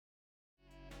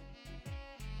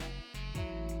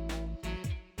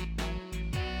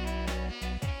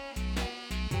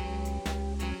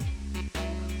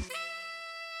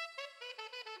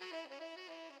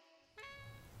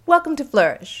Welcome to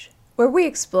Flourish, where we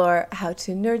explore how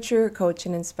to nurture, coach,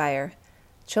 and inspire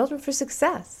children for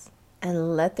success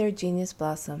and let their genius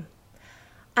blossom.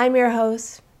 I'm your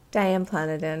host, Diane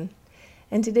Planadin,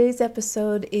 and today's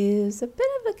episode is a bit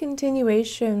of a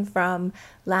continuation from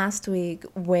last week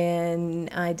when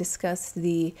I discussed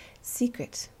the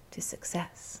secret to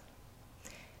success.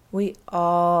 We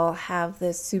all have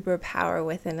this superpower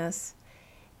within us,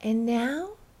 and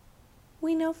now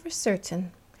we know for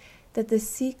certain that the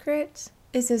secret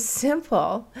is as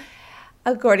simple,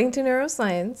 according to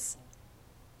neuroscience,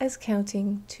 as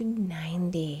counting to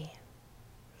 90.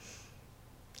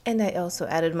 And I also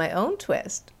added my own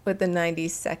twist with the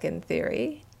 90-second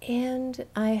theory, and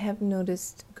I have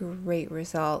noticed great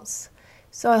results.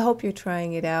 So I hope you're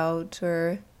trying it out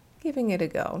or giving it a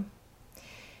go.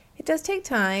 It does take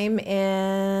time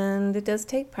and it does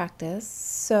take practice,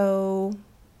 so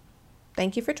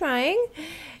thank you for trying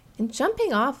and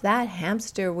jumping off that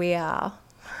hamster wheel.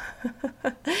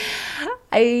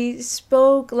 I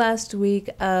spoke last week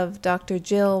of Dr.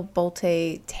 Jill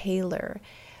Bolte Taylor,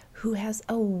 who has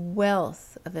a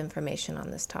wealth of information on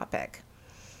this topic.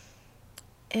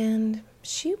 And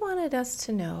she wanted us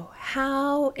to know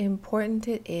how important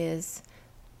it is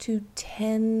to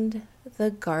tend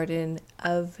the garden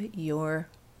of your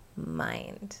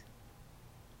mind.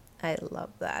 I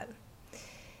love that.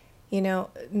 You know,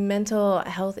 mental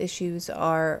health issues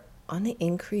are on the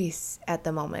increase at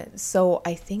the moment. So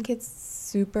I think it's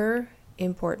super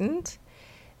important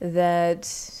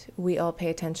that we all pay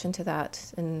attention to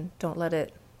that and don't let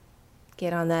it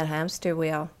get on that hamster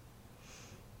wheel.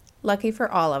 Lucky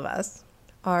for all of us,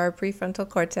 our prefrontal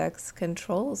cortex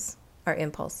controls our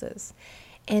impulses,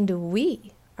 and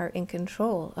we are in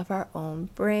control of our own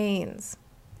brains.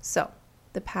 So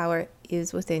the power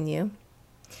is within you.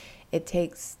 It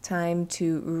takes time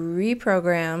to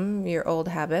reprogram your old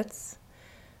habits,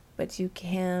 but you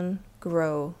can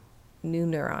grow new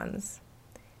neurons.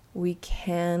 We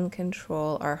can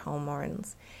control our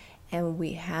hormones, and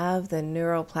we have the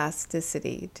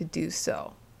neuroplasticity to do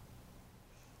so.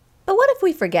 But what if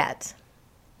we forget?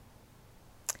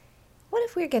 What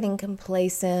if we're getting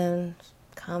complacent,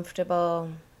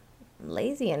 comfortable,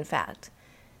 lazy in fact,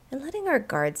 and letting our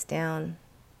guards down,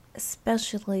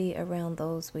 especially around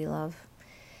those we love?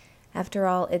 After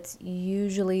all, it's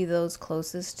usually those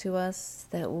closest to us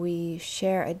that we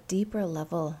share a deeper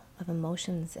level of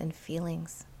emotions and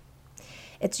feelings.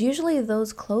 It's usually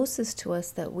those closest to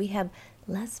us that we have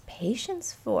less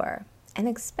patience for and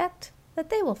expect that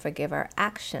they will forgive our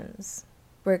actions,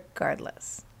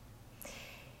 regardless.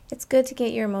 It's good to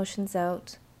get your emotions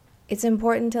out. It's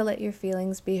important to let your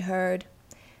feelings be heard,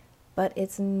 but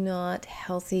it's not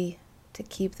healthy to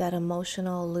keep that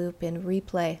emotional loop in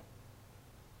replay.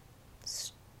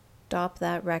 Stop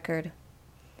that record.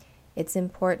 It's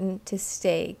important to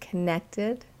stay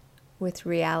connected with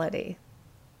reality.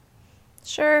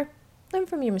 Sure, learn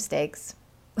from your mistakes,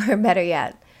 or better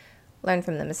yet, learn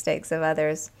from the mistakes of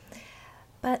others.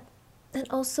 But then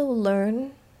also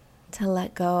learn to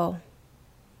let go.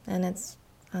 And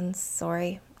I'm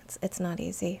sorry, it's not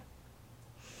easy.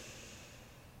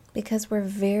 Because we're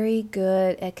very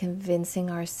good at convincing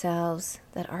ourselves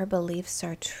that our beliefs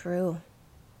are true.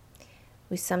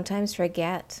 We sometimes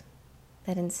forget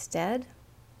that instead,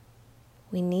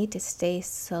 we need to stay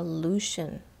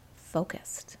solution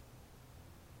focused.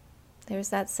 There's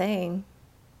that saying,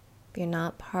 if you're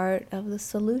not part of the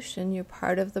solution, you're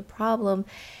part of the problem.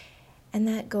 And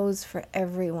that goes for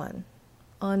everyone,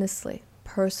 honestly,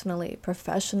 personally,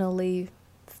 professionally,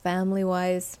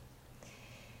 family-wise.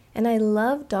 And I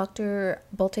love Dr.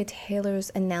 Bolte Taylor's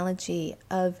analogy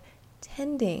of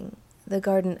tending the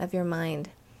garden of your mind,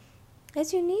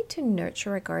 as you need to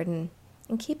nurture a garden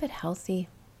and keep it healthy.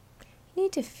 You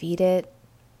need to feed it,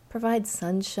 provide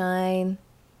sunshine,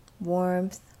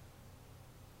 warmth.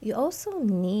 You also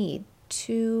need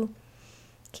to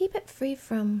keep it free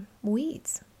from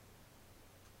weeds.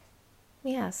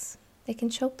 Yes, they can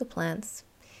choke the plants,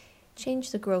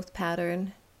 change the growth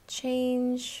pattern,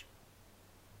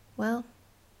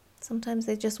 sometimes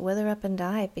they just wither up and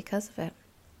die because of it.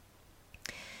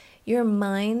 Your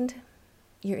mind,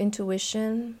 your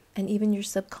intuition, and even your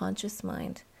subconscious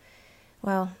mind,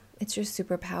 it's your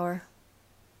superpower.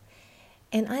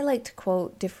 And I like to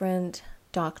quote different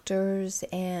doctors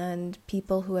and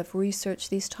people who have researched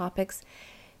these topics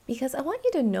because I want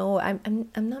you to know I'm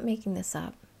not making this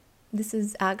up. This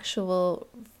is actual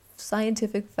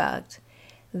scientific fact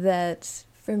that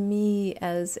for me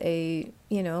as a,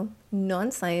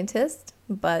 non-scientist,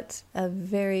 but a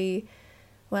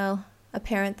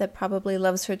parent that probably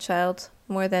loves her child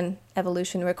more than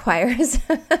evolution requires,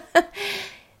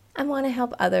 I want to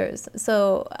help others.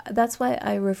 So that's why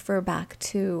I refer back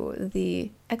to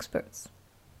the experts.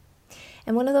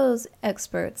 And one of those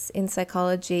experts in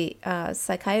psychology,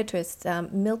 psychiatrist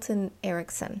Milton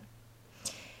Erickson,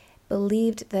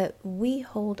 believed that we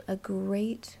hold a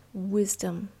great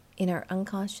wisdom in our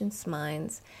unconscious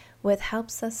minds, what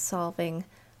helps us solving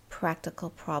practical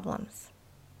problems.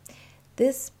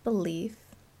 This belief,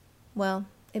 well,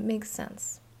 it makes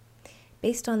sense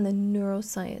based on the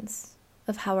neuroscience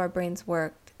of how our brains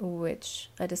work, which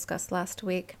I discussed last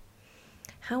week,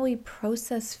 how we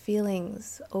process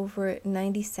feelings over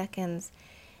 90 seconds,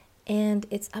 and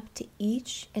it's up to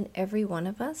each and every one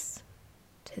of us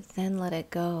to then let it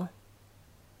go.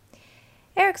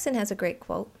 Erickson has a great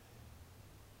quote.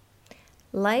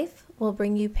 Life will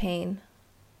bring you pain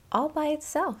all by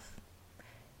itself.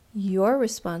 Your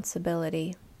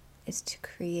responsibility is to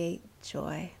create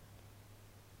joy.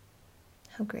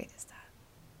 How great is that?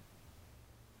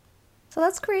 So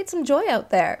let's create some joy out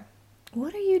there.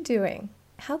 What are you doing?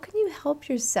 How can you help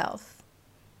yourself?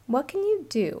 What can you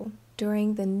do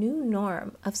during the new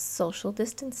norm of social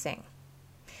distancing?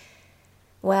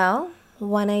 Well,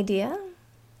 one idea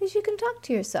is you can talk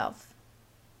to yourself.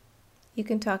 You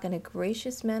can talk in a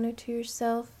gracious manner to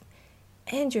yourself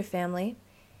and your family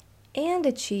and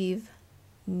achieve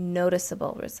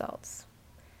noticeable results.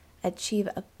 Achieve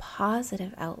a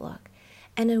positive outlook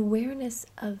and awareness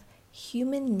of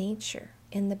human nature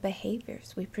in the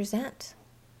behaviors we present.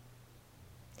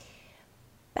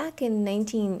 Back in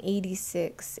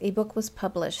 1986, a book was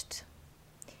published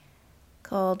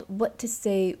called What to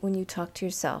Say When You Talk to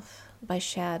Yourself by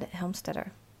Shad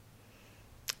Helmstetter.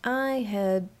 I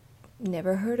had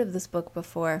never heard of this book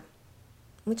before,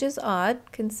 which is odd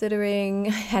considering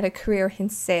I had a career in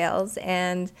sales.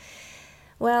 And,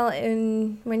 well,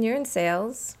 when you're in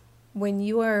sales, when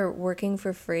you are working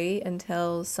for free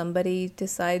until somebody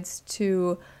decides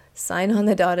to sign on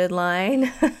the dotted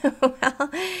line,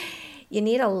 well, you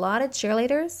need a lot of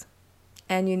cheerleaders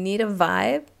and you need a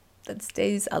vibe that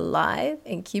stays alive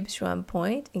and keeps you on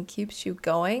point and keeps you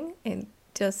going. And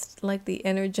just like the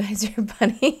Energizer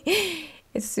Bunny,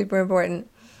 it's super important.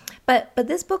 But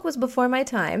this book was before my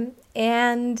time,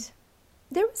 and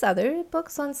there was other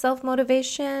books on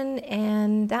self-motivation,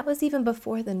 and that was even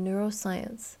before the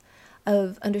neuroscience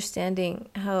of understanding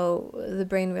how the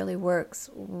brain really works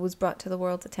was brought to the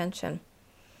world's attention.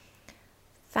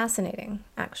 Fascinating,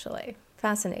 actually.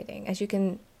 Fascinating. As you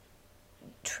can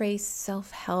trace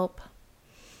self-help,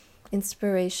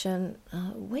 inspiration,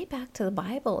 way back to the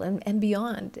Bible and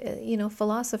beyond,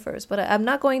 philosophers. But I'm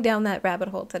not going down that rabbit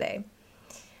hole today.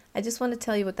 I just want to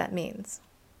tell you what that means.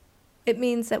 It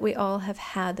means that we all have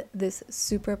had this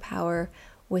superpower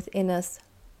within us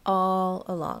all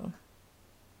along.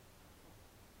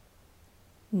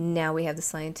 Now we have the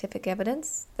scientific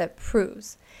evidence that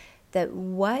proves that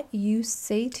what you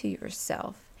say to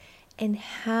yourself and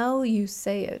how you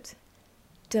say it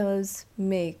does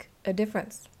make a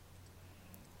difference.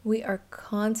 We are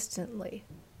constantly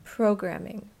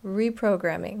programming,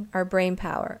 reprogramming our brain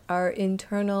power, our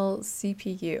internal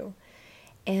CPU.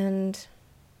 And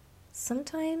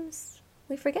sometimes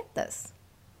we forget this.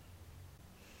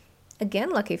 Again,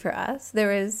 lucky for us,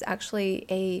 there is actually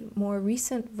a more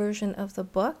recent version of the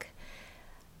book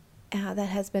that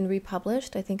has been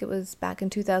republished. I think it was back in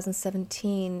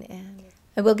 2017. And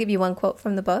I will give you one quote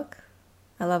from the book.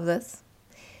 I love this.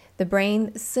 The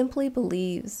brain simply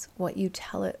believes what you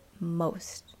tell it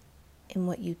most. And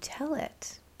what you tell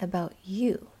it about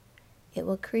you, it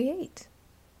will create.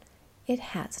 It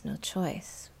has no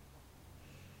choice.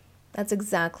 That's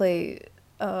exactly,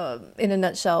 in a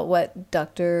nutshell, what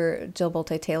Dr. Jill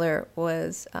Bolte Taylor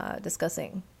was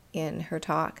discussing in her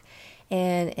talk.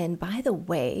 And by the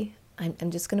way,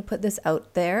 I'm just going to put this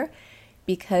out there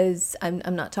because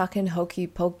I'm not talking hokey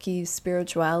pokey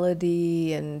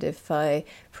spirituality, and if I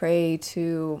pray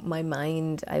to my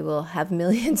mind, I will have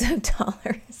millions of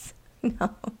dollars.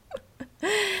 No.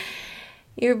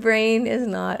 Your brain is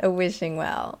not a wishing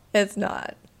well. It's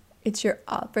not. It's your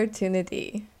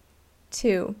opportunity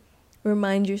to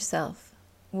remind yourself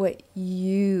what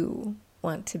you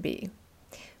want to be,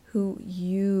 who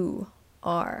you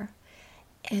are,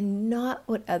 and not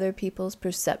what other people's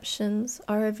perceptions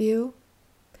are of you.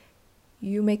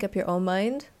 You make up your own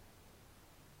mind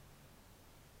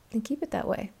and keep it that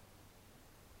way.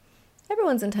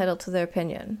 Everyone's entitled to their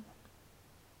opinion,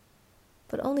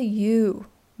 but only you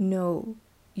know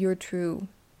your true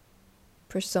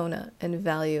persona and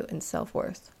value and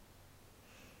self-worth.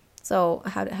 So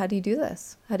how do you do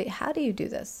this? How do you do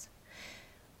this?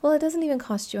 Well, it doesn't even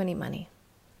cost you any money.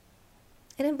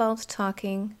 It involves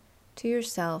talking to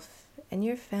yourself and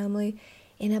your family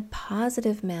in a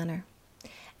positive manner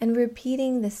and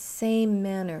repeating the same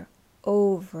manner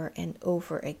over and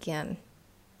over again.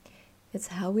 It's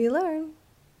how we learn.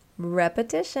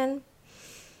 Repetition.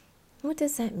 What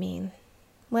does that mean?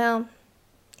 Well,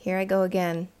 here I go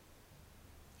again.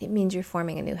 It means you're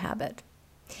forming a new habit.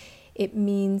 It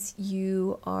means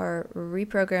you are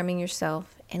reprogramming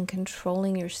yourself and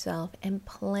controlling yourself and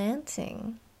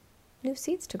planting new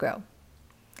seeds to grow.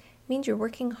 It means you're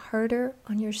working harder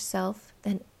on yourself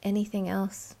than anything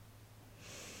else.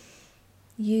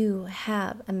 You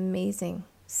have amazing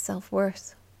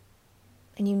self-worth,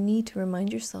 and you need to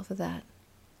remind yourself of that.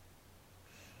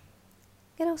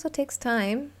 It also takes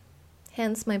time,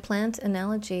 hence my plant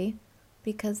analogy,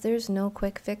 because there's no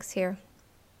quick fix here.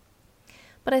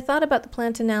 But I thought about the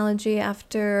plant analogy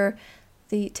after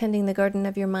the tending the garden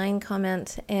of your mind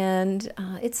comment, and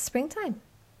it's springtime.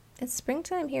 It's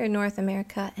springtime here in North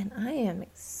America, and I am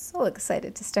so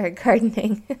excited to start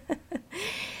gardening.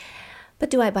 But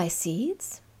do I buy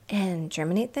seeds and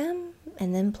germinate them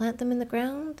and then plant them in the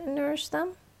ground and nourish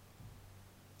them?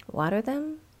 Water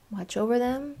them, watch over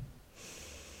them,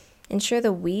 ensure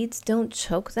the weeds don't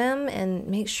choke them, and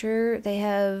make sure they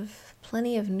have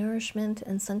plenty of nourishment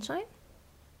and sunshine?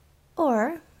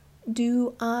 Or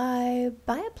do I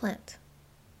buy a plant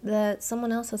that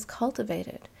someone else has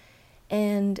cultivated,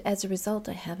 and as a result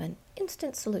I have an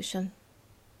instant solution?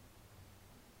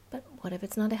 But what if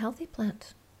it's not a healthy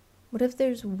plant? What if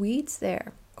there's weeds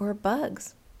there or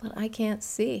bugs that I can't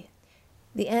see?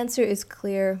 The answer is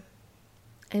clear.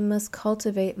 I must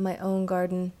cultivate my own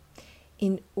garden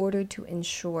in order to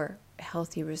ensure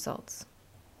healthy results.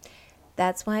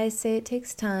 That's why I say it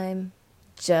takes time,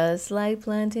 just like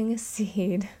planting a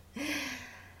seed.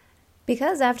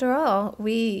 Because after all,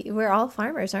 we're all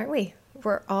farmers, aren't we?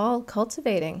 We're all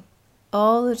cultivating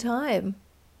all the time,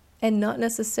 and not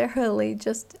necessarily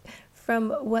just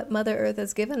from what Mother Earth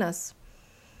has given us.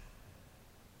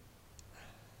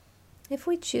 If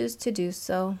we choose to do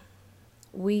so,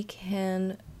 we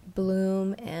can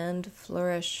bloom and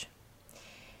flourish.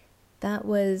 That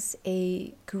was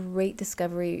a great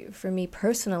discovery for me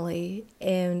personally,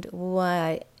 and why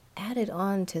I added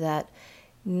on to that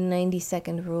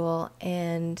 90-second rule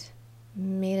and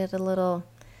made it a little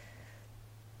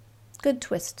good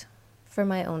twist for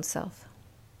my own self.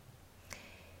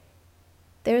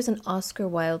 There's an Oscar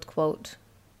Wilde quote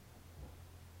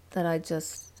that I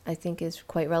think is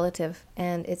quite relative,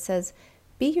 and it says,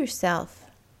 "Be yourself.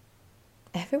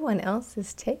 Everyone else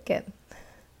is taken."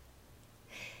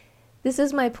 This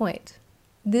is my point.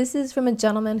 This is from a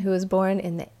gentleman who was born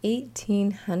in the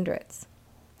 1800s.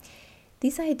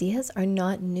 These ideas are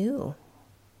not new,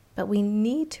 but we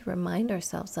need to remind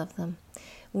ourselves of them.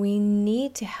 We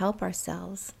need to help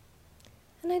ourselves.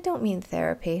 And I don't mean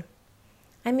therapy.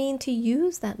 I mean to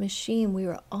use that machine we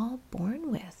were all born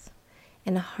with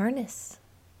and harness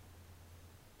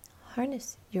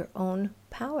your own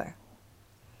power.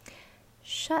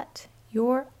 Shut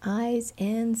your eyes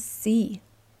and see.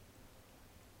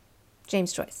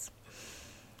 James Joyce.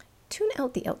 Tune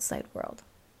out the outside world.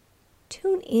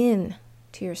 Tune in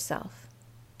to yourself.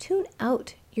 Tune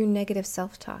out your negative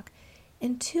self-talk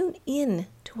and tune in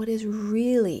to what is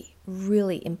really,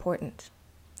 really important.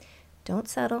 Don't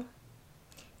settle.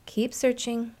 Keep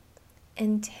searching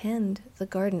and tend the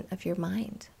garden of your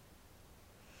mind.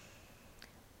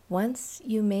 Once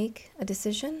you make a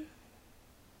decision,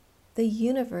 the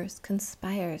universe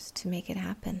conspires to make it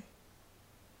happen.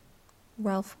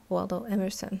 Ralph Waldo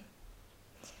Emerson.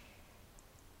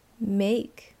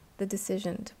 Make the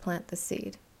decision to plant the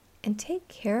seed and take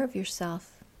care of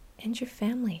yourself and your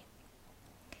family.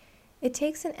 It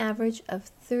takes an average of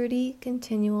 30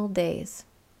 continual days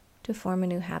to form a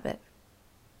new habit.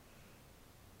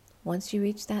 Once you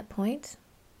reach that point,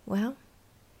 well,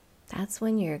 that's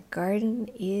when your garden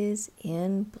is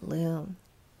in bloom.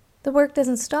 The work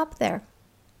doesn't stop there.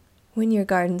 When your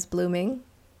garden's blooming,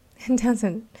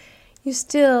 you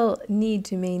still need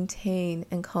to maintain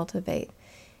and cultivate.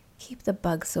 Keep the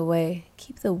bugs away.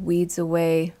 Keep the weeds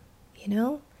away.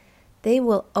 They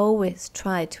will always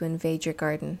try to invade your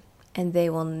garden, and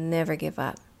they will never give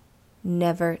up.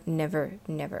 Never, never,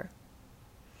 never.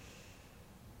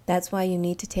 That's why you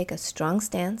need to take a strong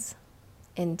stance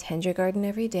and tend your garden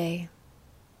every day,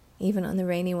 even on the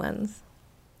rainy ones.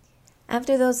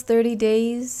 After those 30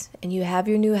 days and you have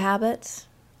your new habit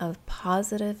of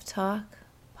positive talk,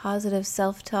 positive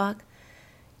self-talk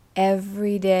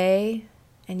every day,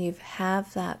 and you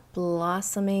have that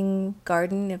blossoming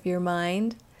garden of your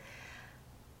mind,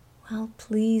 well,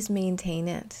 please maintain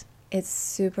it. It's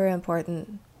super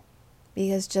important,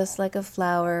 because just like a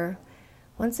flower,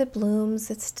 once it blooms,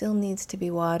 it still needs to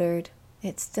be watered.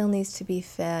 It still needs to be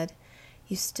fed.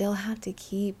 You still have to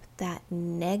keep that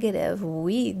negative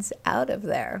weeds out of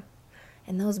there.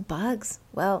 And those bugs,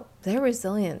 well, they're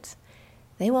resilient.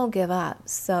 They won't give up,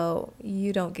 so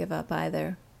you don't give up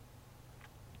either.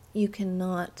 You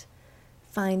cannot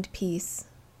find peace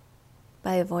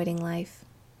by avoiding life.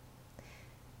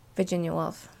 Virginia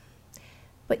Woolf.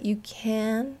 But you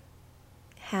can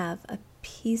have a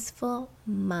peaceful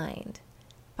mind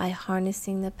by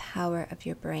harnessing the power of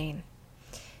your brain,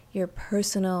 your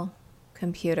personal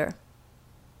computer.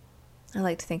 I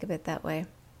like to think of it that way.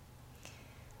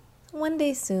 One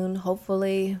day soon,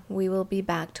 hopefully, we will be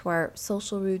back to our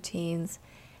social routines.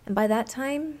 And by that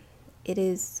time, it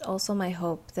is also my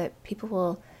hope that people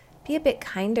will be a bit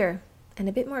kinder and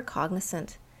a bit more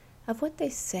cognizant of what they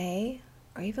say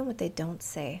or even what they don't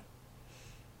say,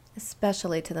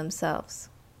 especially to themselves.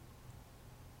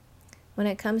 When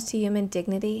it comes to human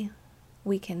dignity,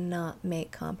 we cannot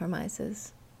make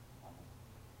compromises.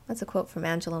 That's a quote from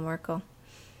Angela Merkel.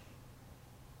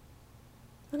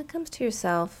 When it comes to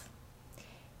yourself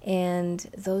and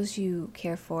those you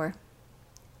care for,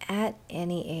 at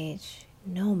any age,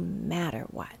 no matter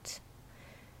what,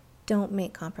 don't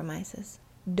make compromises.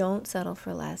 Don't settle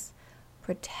for less.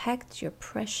 Protect your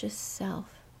precious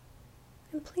self.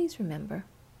 And please remember,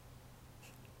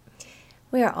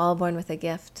 we are all born with a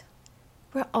gift.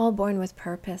 We're all born with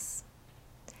purpose.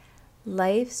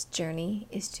 Life's journey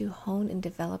is to hone and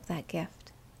develop that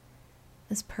gift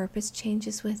as purpose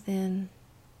changes within.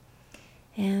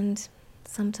 And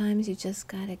sometimes you just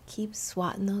gotta keep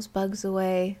swatting those bugs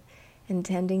away and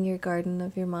tending your garden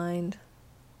of your mind.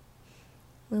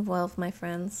 Live well, my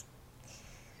friends.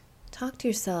 Talk to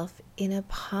yourself in a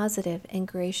positive and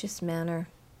gracious manner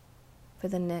for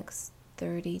the next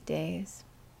 30 days.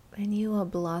 And you will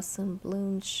blossom,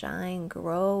 bloom, shine,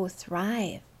 grow,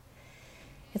 thrive.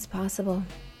 It's possible.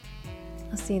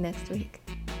 I'll see you next week.